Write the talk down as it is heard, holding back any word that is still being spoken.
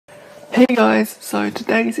Hey guys, so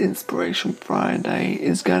today's Inspiration Friday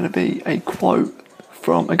is going to be a quote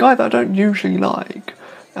from a guy that I don't usually like,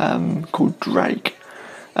 called Drake.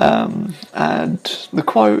 And the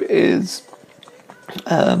quote is,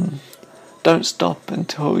 don't stop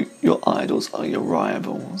until your idols are your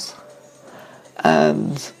rivals.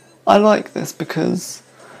 And I like this because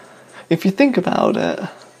if you think about it,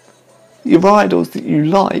 your idols that you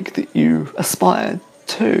like, that you aspire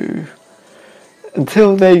to,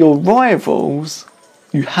 until they're your rivals,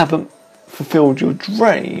 you haven't fulfilled your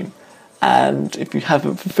dream. And if you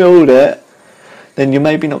haven't fulfilled it, then you're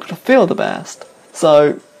maybe not going to feel the best.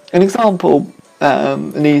 So, an example,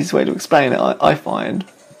 an easy way to explain it, I find,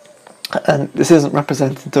 and this isn't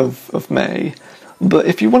representative of me, but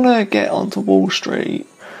if you want to get onto Wall Street,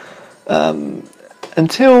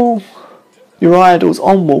 until your idols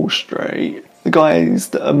on Wall Street, the guys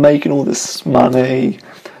that are making all this money,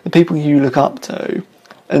 the people you look up to,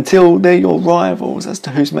 until they're your rivals as to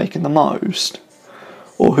who's making the most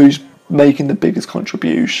or who's making the biggest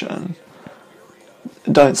contribution,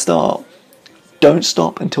 don't stop. Don't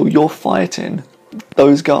stop until you're fighting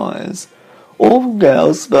those guys or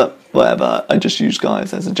girls, but whatever, I just use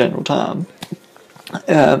guys as a general term,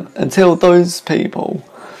 until those people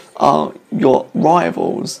are your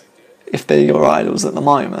rivals, if they're your idols at the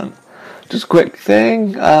moment. Just a quick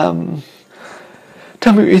thing,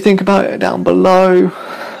 tell me what you think about it down below,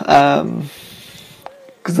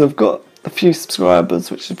 because I've got a few subscribers,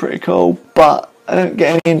 which is pretty cool, but I don't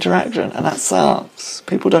get any interaction, and that sucks.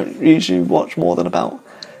 People don't usually watch more than about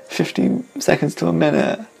 50 seconds to a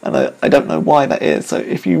minute, and I don't know why that is. So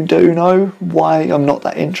if you do know why I'm not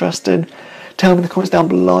that interested, tell me in the comments down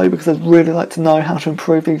below, because I'd really like to know how to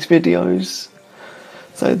improve these videos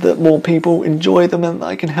so that more people enjoy them and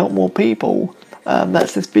I can help more people.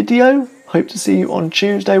 That's this video. Hope to see you on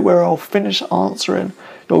Tuesday, where I'll finish answering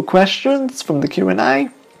your questions from the Q&A.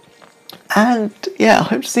 And yeah, I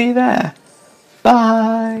hope to see you there.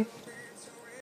 Bye.